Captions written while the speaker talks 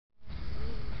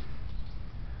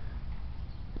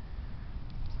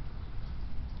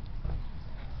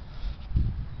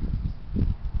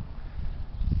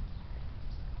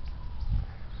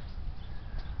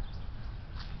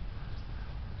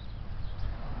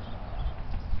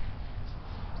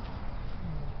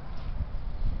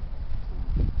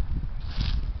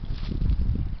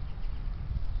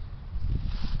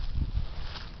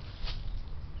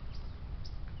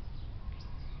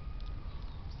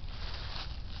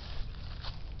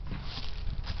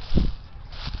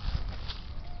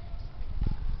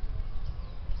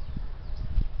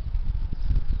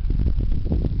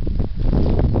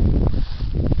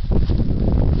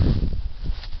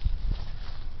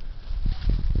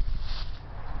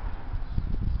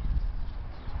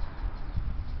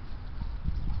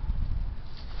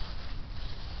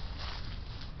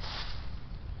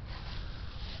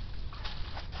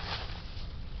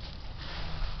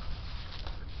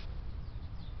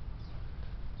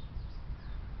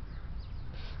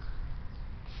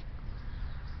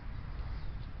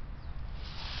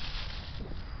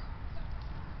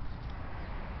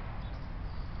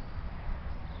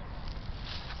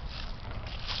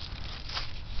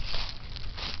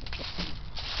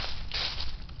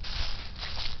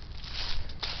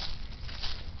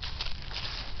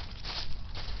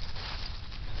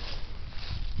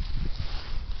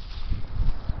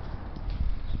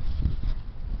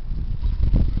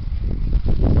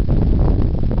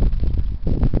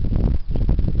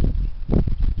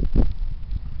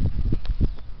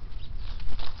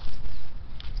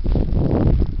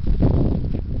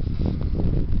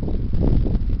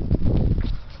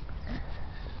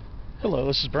Hello,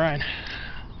 this is Brian.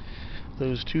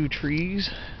 Those two trees,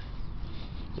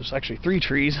 there's actually 3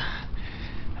 trees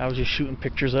I was just shooting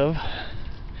pictures of.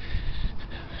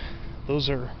 Those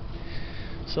are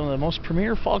some of the most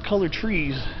premier fall color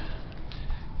trees.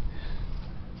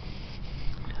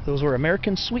 Those were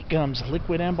American Sweetgums,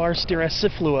 Liquidambar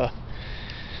styraciflua.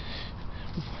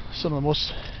 Some of the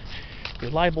most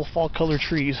reliable fall color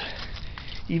trees,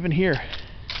 even here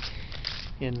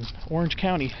in Orange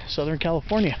County, Southern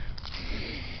California.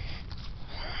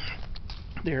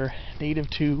 They're native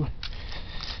to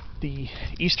the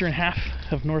eastern half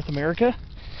of North America,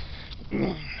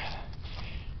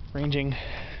 ranging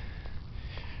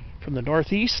from the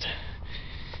northeast,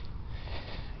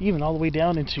 even all the way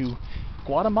down into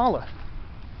Guatemala.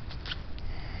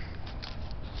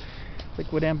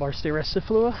 Liquidambar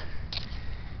styraciflua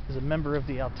is a member of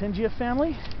the Altingia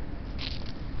family.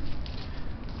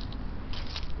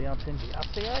 The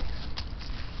Altingiaceae.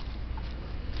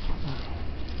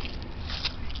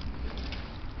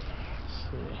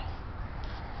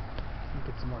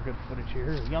 Get some more good footage here.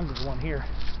 There's a younger one here.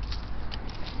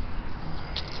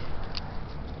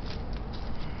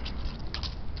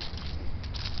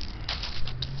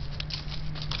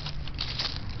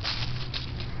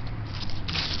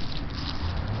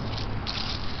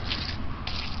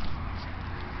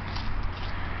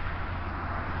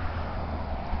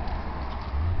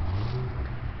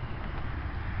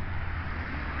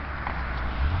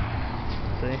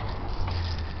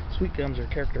 Sweetgums are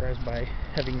characterized by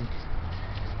having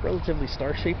relatively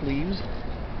star-shaped leaves,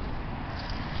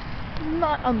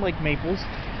 not unlike maples.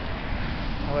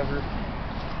 However,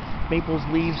 maples'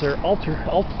 leaves are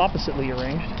oppositely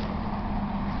arranged.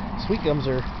 Sweetgums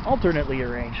are alternately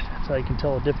arranged. That's how you can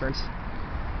tell a difference.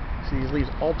 So these leaves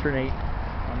alternate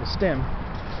on the stem.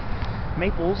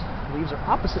 Maples' leaves are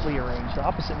oppositely arranged,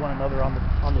 opposite one another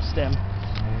on the stem.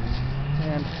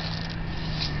 And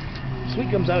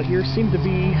Sweetgums out here seem to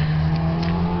be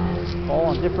all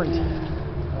on different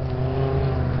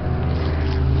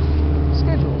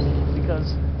schedules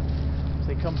because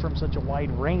they come from such a wide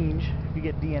range. If you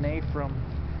get DNA from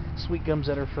Sweetgums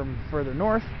that are from further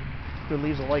north, their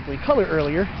leaves will likely color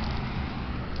earlier.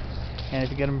 And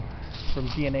if you get them from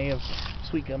DNA of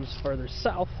Sweetgums further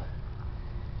south,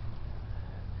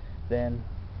 then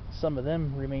some of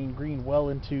them remain green well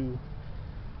into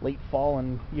late fall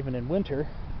and even in winter.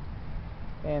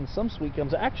 And some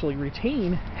Sweetgums actually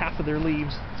retain half of their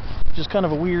leaves, which is kind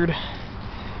of a weird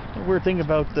thing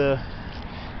about the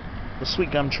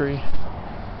Sweetgum tree.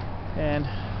 And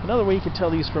another way you can tell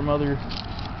these from other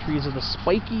trees are the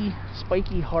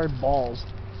spiky hard balls,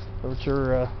 which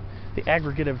are the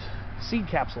aggregate of seed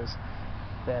capsules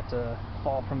that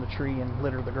fall from the tree and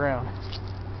litter the ground.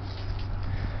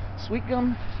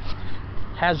 Sweetgum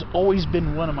has always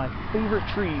been one of my favorite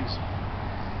trees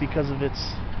because of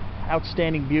its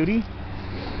outstanding beauty,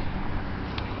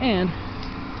 and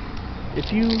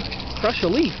if you crush a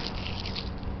leaf,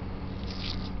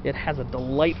 it has a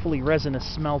delightfully resinous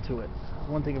smell to it.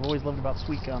 One thing I've always loved about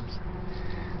Sweetgums.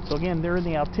 So again, they're in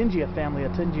the Altingia family,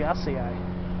 Altingiaceae,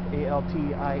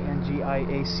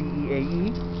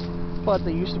 Altingiaceae, but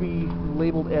they used to be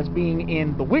labeled as being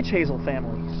in the witch hazel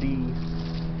family, the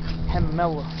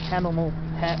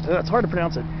it's hard to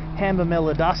pronounce it,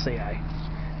 Hamamelidaceae.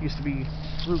 Used to be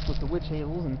grouped with the witch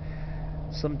hazels, and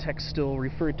some texts still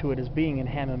refer to it as being in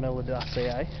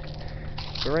Hamamelidaceae.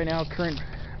 But right now, current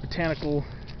botanical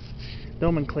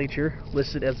nomenclature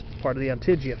listed as part of the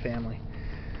Altingia family.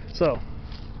 So,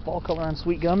 fall color on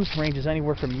Sweetgums ranges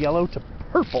anywhere from yellow to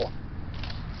purple.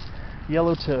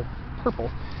 Yellow to purple.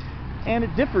 And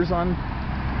it differs on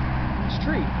each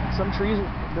tree. Some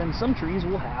trees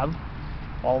will have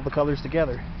all the colors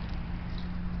together.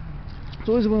 It's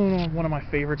always been one of my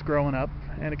favorites growing up,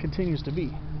 and it continues to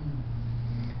be.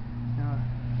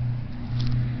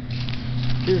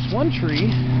 There's one tree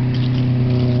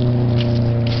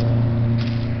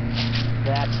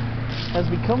that has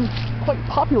become quite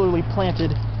popularly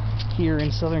planted here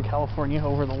in Southern California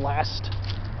over the last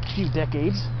few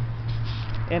decades,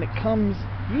 and it comes,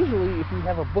 usually if you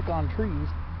have a book on trees,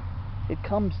 it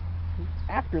comes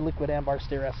after Liquidambar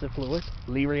styraciflua,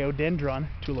 Liriodendron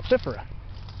tulipifera.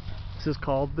 This is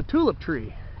called the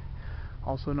Tuliptree,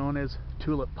 also known as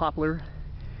tulip poplar,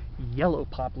 yellow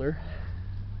poplar.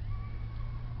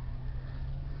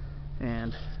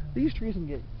 And these trees can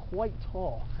get quite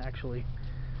tall, actually.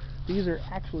 These are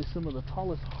actually some of the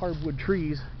tallest hardwood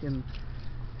trees in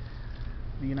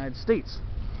the United States.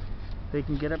 They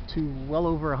can get up to well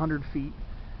over 100 feet,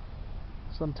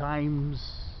 sometimes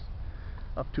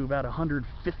up to about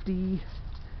 150,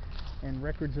 and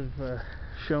records have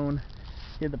shown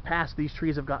in the past, these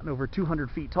trees have gotten over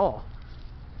 200 feet tall.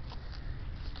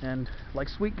 And like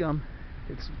Sweetgum,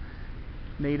 it's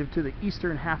native to the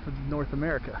eastern half of North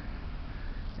America.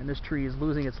 And this tree is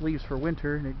losing its leaves for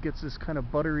winter, and it gets this kind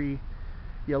of buttery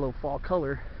yellow fall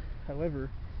color. However,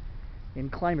 in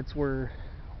climates where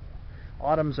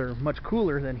autumns are much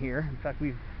cooler than here, in fact,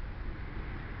 we've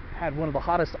had one of the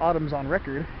hottest autumns on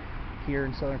record here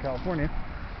in Southern California.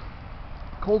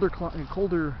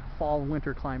 Colder fall and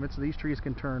winter climates, these trees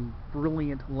can turn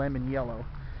brilliant lemon yellow.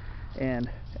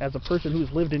 And as a person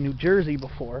who's lived in New Jersey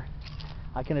before,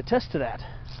 I can attest to that.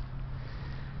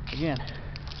 Again,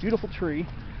 beautiful tree,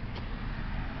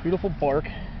 beautiful bark,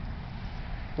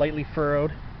 lightly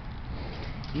furrowed.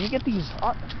 And you get these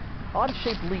odd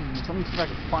shaped leaves. Let me see if I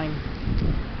can find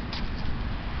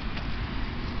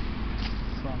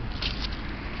some.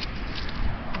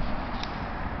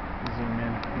 Zoom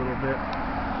in a little bit.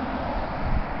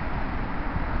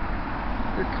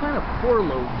 They're kind of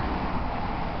four-lobed.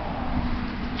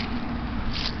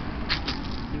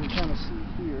 You can kind of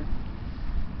see here.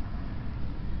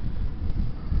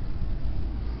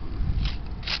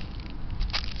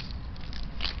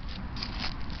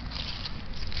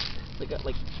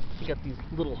 They got these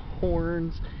little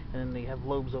horns, and then they have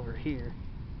lobes over here.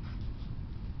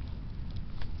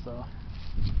 So,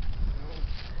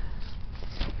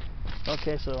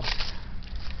 okay, so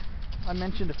I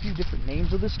mentioned a few different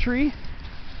names of this tree,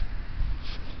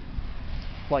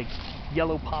 like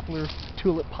yellow poplar,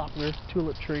 tulip poplar,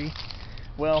 tulip tree.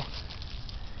 Well,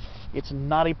 it's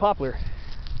not a poplar.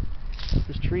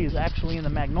 This tree is actually in the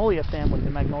magnolia family,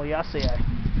 the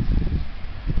Magnoliaceae.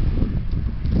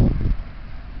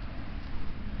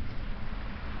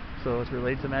 So it's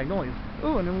related to magnolias.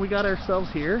 Oh, and then we got ourselves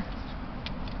here.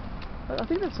 I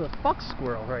think that's a fox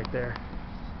squirrel right there.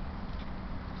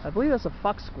 I believe that's a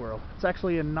fox squirrel. It's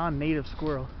actually a non-native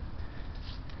squirrel.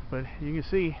 But you can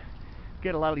see,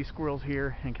 get a lot of these squirrels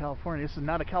here in California. This is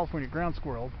not a California ground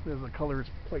squirrel. The color is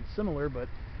quite similar, but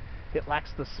it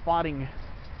lacks the spotting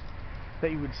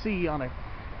that you would see on a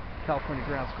California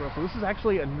ground squirrel. So this is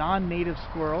actually a non-native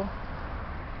squirrel.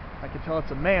 I can tell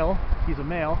it's a male. He's a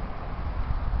male.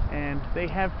 And they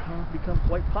have become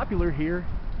quite popular here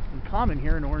and common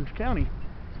here in Orange County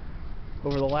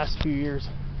over the last few years.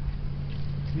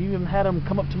 We even had them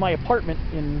come up to my apartment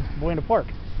in Buena Park.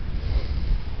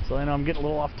 So I know I'm getting a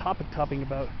little off topic talking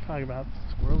about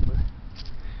squirrels, but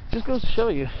it just goes to show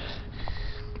you,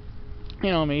 you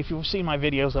know, I mean, if you've seen my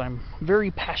videos, that I'm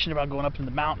very passionate about going up in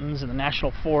the mountains and the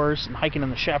national forest and hiking in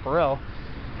the chaparral.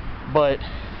 But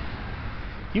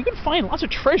you can find lots of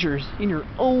treasures in your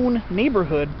own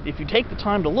neighborhood if you take the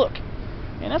time to look.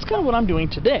 And that's kind of what I'm doing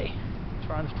today.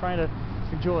 I'm trying to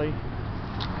enjoy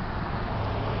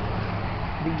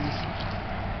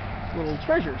these little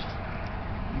treasures.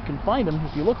 You can find them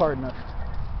if you look hard enough.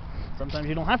 Sometimes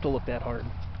you don't have to look that hard.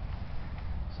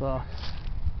 So,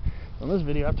 in this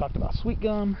video I've talked about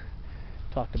Sweetgum,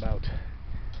 talked about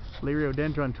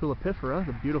Liriodendron tulipifera,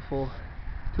 the beautiful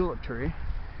tulip tree.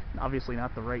 Obviously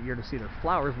not the right year to see their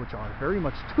flowers, which are very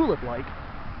much tulip-like,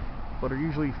 but are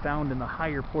usually found in the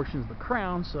higher portions of the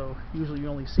crown, so usually you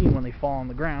only see them when they fall on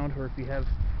the ground, or if you have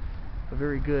a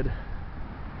very good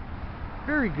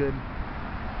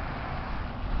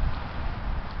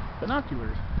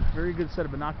binoculars, very good set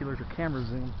of binoculars or camera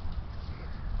zoom.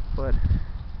 But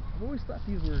I've always thought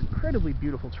these were incredibly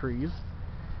beautiful trees.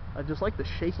 I just like the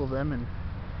shape of them, and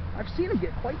I've seen them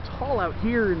get quite tall out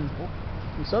here in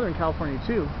Southern California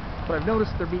too, but I've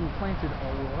noticed they're being planted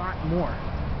a lot more.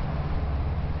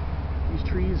 These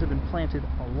trees have been planted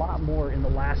a lot more in the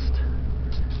last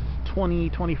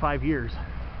 20-25 years.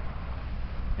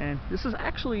 And this is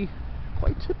actually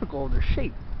quite typical of their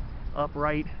shape.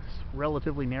 Upright,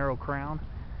 relatively narrow crown.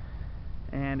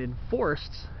 And in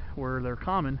forests, where they're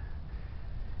common,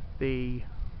 they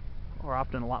are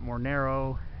often a lot more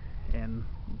narrow, and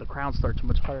the crown starts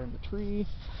much higher in the tree.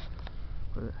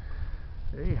 But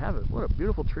there you have it. What a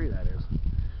beautiful tree that is.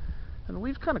 And the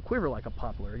leaves kind of quiver like a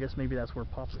poplar. I guess maybe that's where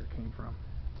poplar came from.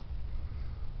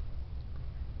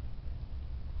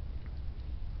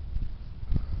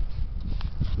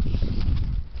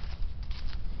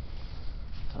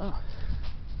 Oh.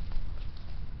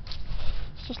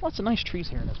 There's just lots of nice trees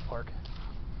here in this park.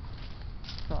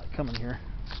 I like coming here.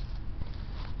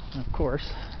 And of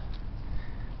course,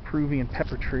 Peruvian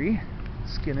pepper tree,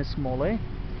 Scinis mole,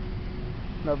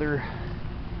 another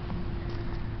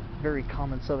very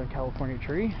common Southern California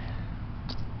tree.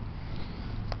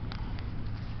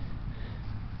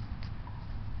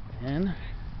 And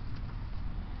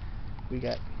we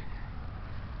got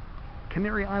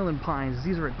Canary Island Pines.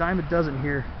 These are a dime a dozen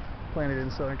here, planted in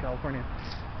Southern California.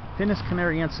 Pinus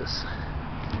canariensis.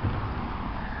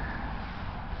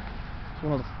 It's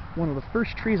one of the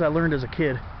first trees I learned as a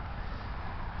kid.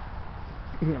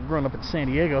 You know, growing up in San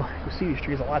Diego, you see these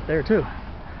trees a lot there too.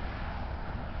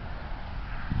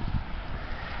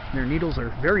 And their needles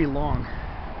are very long,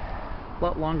 a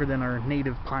lot longer than our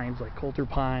native pines like Coulter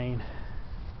pine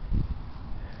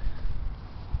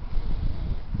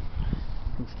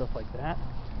and stuff like that.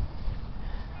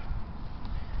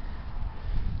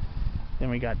 Then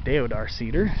we got deodar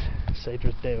cedar,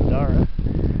 Cedrus deodara,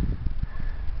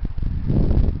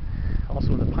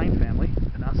 also in the pine family,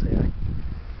 Pinaceae.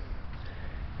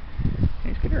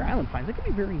 These Canary Island pines, they can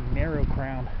be very narrow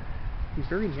crowned. These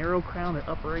very narrow crowned and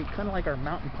upright, kind of like our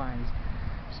mountain pines.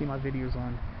 You see my videos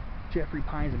on Jeffrey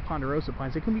pines and ponderosa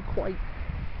pines. They can be quite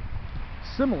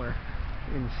similar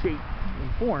in shape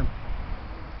and form.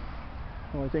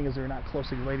 The only thing is they're not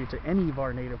closely related to any of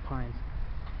our native pines.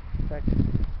 In fact,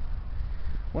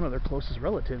 one of their closest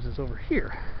relatives is over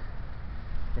here,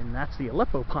 and that's the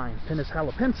Aleppo Pine, Pinus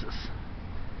halepensis.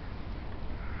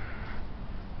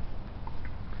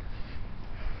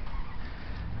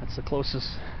 That's the closest,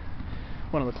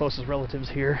 one of the closest relatives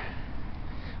here,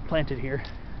 planted here.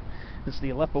 It's the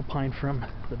Aleppo Pine from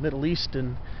the Middle East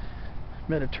and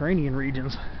Mediterranean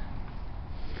regions.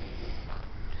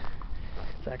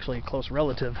 It's actually a close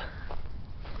relative.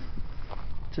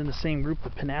 It's in the same group,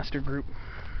 the Pinaster group.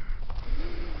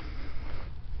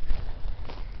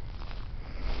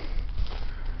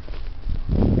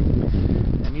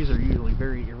 And these are usually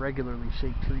very irregularly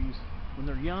shaped trees. When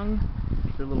they're young,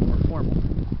 they're a little more formal.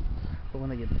 But when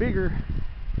they get bigger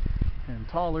and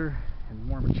taller and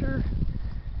more mature,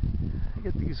 you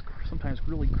get these sometimes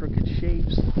really crooked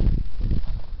shapes.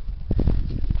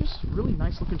 Just really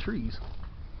nice looking trees.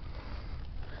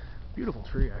 Beautiful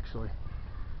tree, actually.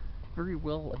 Very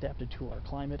well adapted to our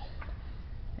climate.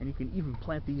 And you can even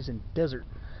plant these in desert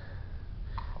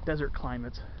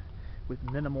climates with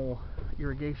minimal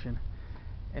irrigation,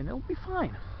 and it'll be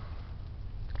fine.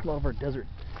 A lot of our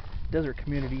desert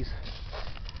communities,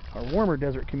 our warmer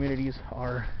desert communities,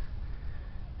 are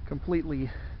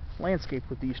completely landscaped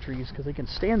with these trees because they can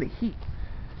stand the heat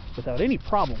without any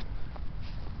problem.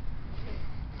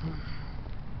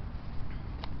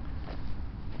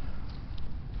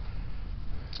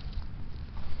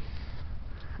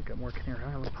 I've got more Canary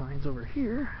Island pines over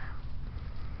here.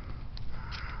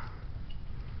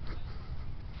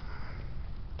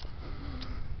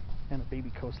 And a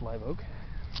baby coast live oak.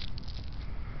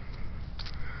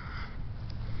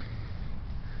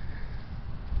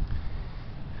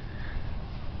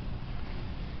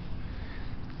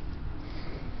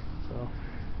 So,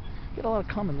 get a lot of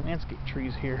common landscape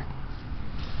trees here.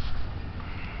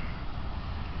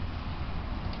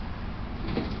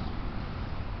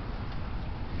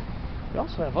 We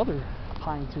also have other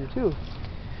pines here too.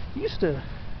 We used to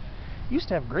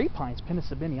have great pines, Pinus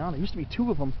Siberiana. There used to be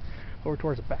 2 of them over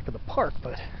towards the back of the park,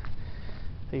 but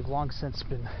they've long since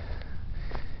been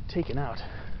taken out,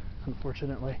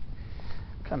 unfortunately.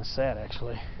 Kind of sad,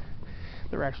 actually.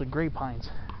 They're actually gray pines.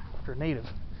 They're native.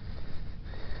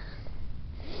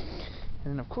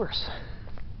 And then, of course,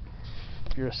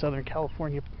 if you're a Southern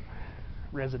California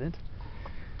resident,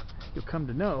 you'll come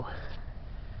to know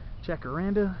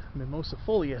Jacaranda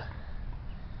mimosifolia.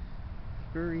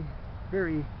 Very,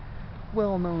 very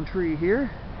well-known tree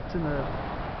here. It's in the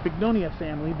Bignonia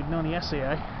family,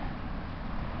 Bignoniaceae,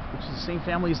 which is the same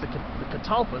family as the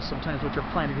catalpas, sometimes, which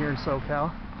are planted here in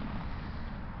SoCal.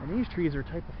 And these trees are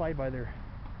typified by their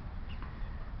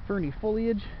ferny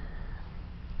foliage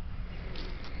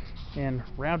and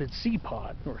rounded seed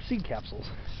pod, or seed capsules.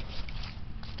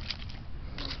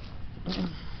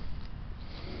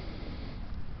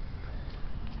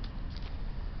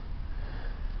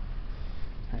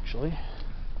 Actually,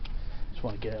 just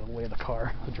want to get out of the way of the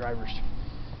car,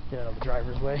 get out of the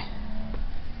driver's way.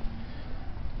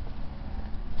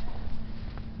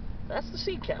 That's the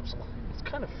seed capsule. It's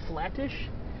kind of flattish,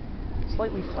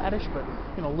 slightly flattish, but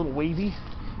a little wavy,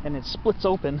 and it splits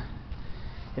open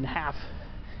in half,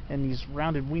 and these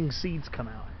rounded wing seeds come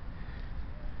out.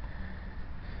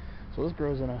 So this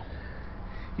grows in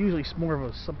usually more of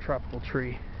a subtropical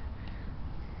tree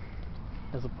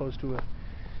as opposed to a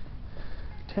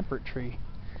temperate tree.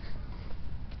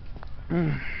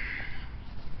 And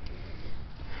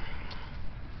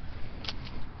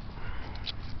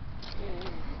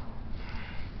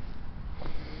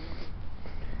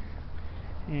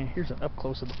here's an up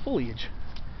close of the foliage.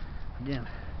 Again,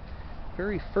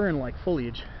 very fern-like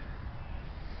foliage.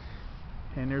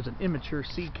 And there's an immature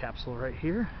seed capsule right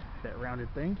here, that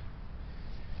rounded thing.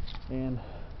 And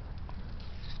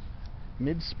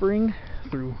mid-spring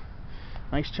through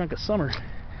nice chunk of summer.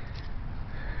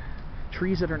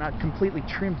 Trees that are not completely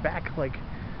trimmed back like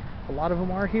a lot of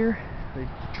them are here. They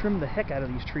trim the heck out of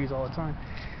these trees all the time.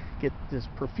 Get this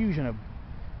profusion of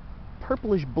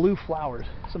purplish blue flowers,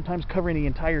 sometimes covering the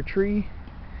entire tree.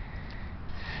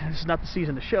 This is not the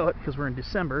season to show it because we're in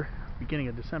December, beginning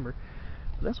of December.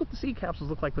 But that's what the seed capsules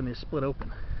look like when they split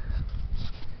open.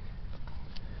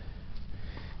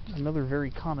 Another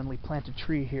very commonly planted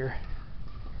tree here.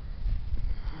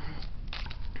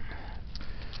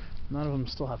 None of them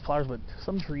still have flowers, but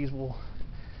some trees will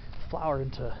flower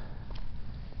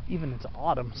even into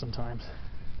autumn sometimes.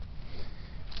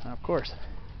 And of course,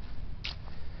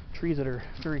 trees that are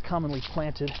very commonly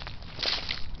planted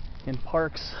in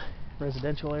parks,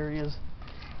 residential areas,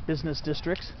 business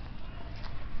districts.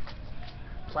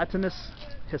 Platanus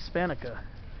hispanica,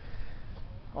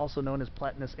 also known as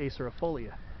Platanus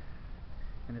acerifolia,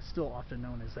 and is still often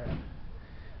known as that.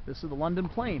 This is the London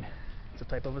plane. It's a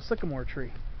type of a sycamore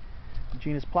tree,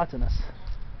 genus Platanus.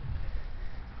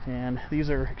 And these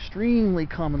are extremely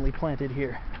commonly planted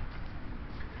here.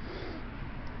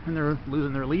 And they're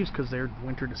losing their leaves because they're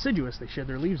winter deciduous. They shed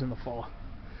their leaves in the fall.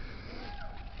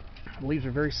 The leaves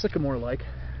are very sycamore-like.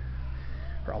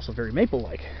 They're also very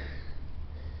maple-like.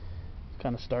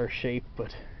 Kind of star-shaped,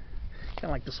 but kind of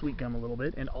like the Sweetgum a little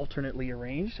bit, and alternately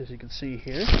arranged, as you can see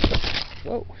here.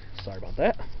 Whoa, sorry about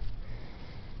that.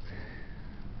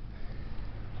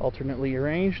 Alternately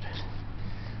arranged.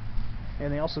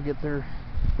 And they also get their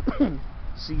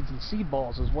seeds and seed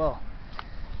balls as well.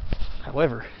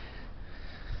 However,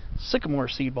 sycamore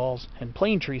seed balls and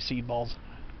plane tree seed balls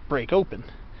break open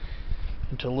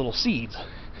into little seeds,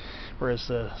 whereas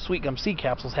the Sweetgum seed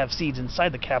capsules have seeds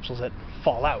inside the capsules that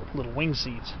fall out, little wing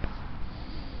seeds.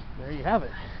 There you have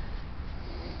it.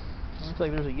 Looks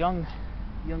like there's a young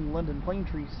London plane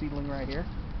tree seedling right here.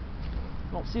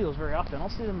 I don't see those very often. I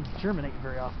don't see them germinate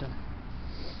very often.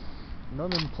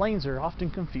 London planes are often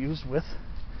confused with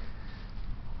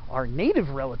our native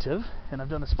relative, and I've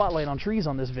done a spotlight on trees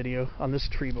on this video, on this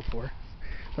tree before.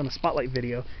 Done a spotlight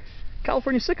video.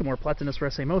 California Sycamore, Platanus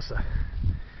racemosa,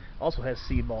 also has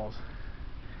seed balls.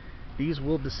 These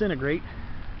will disintegrate,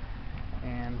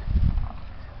 and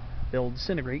they'll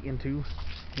disintegrate into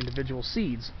individual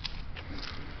seeds.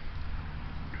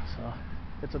 So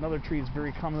it's another tree that's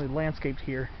very commonly landscaped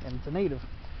here, and it's a native.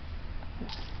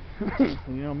 You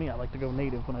know me, I like to go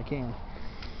native when I can.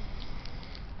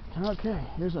 Okay,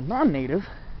 here's a non-native,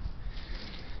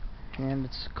 and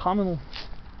it's common,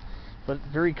 but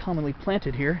very commonly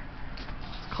planted here.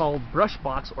 It's called brush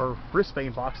box, or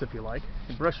Brisbane box if you like.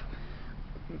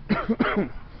 And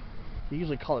they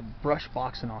usually call it brush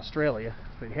box in Australia,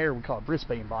 but here we call it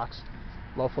Brisbane box.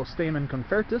 Lophostemon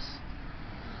confertus.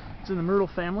 It's in the myrtle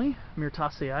family,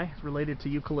 Myrtaceae. It's related to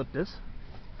eucalyptus,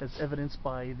 as evidenced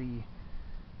by the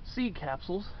seed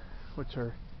capsules, which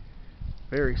are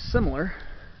very similar,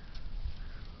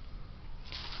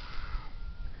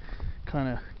 kind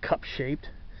of cup shaped,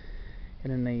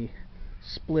 and then they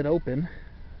split open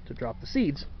to drop the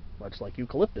seeds, much like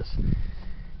eucalyptus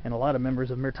and a lot of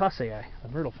members of Myrtaceae, the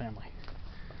myrtle family.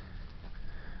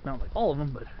 Not like all of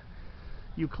them, but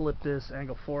eucalyptus,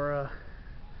 angophora,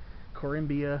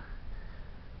 corymbia,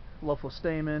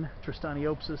 Lophostemon,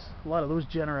 Tristaniopsis, a lot of those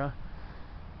genera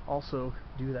also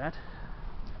do that,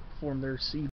 form their seed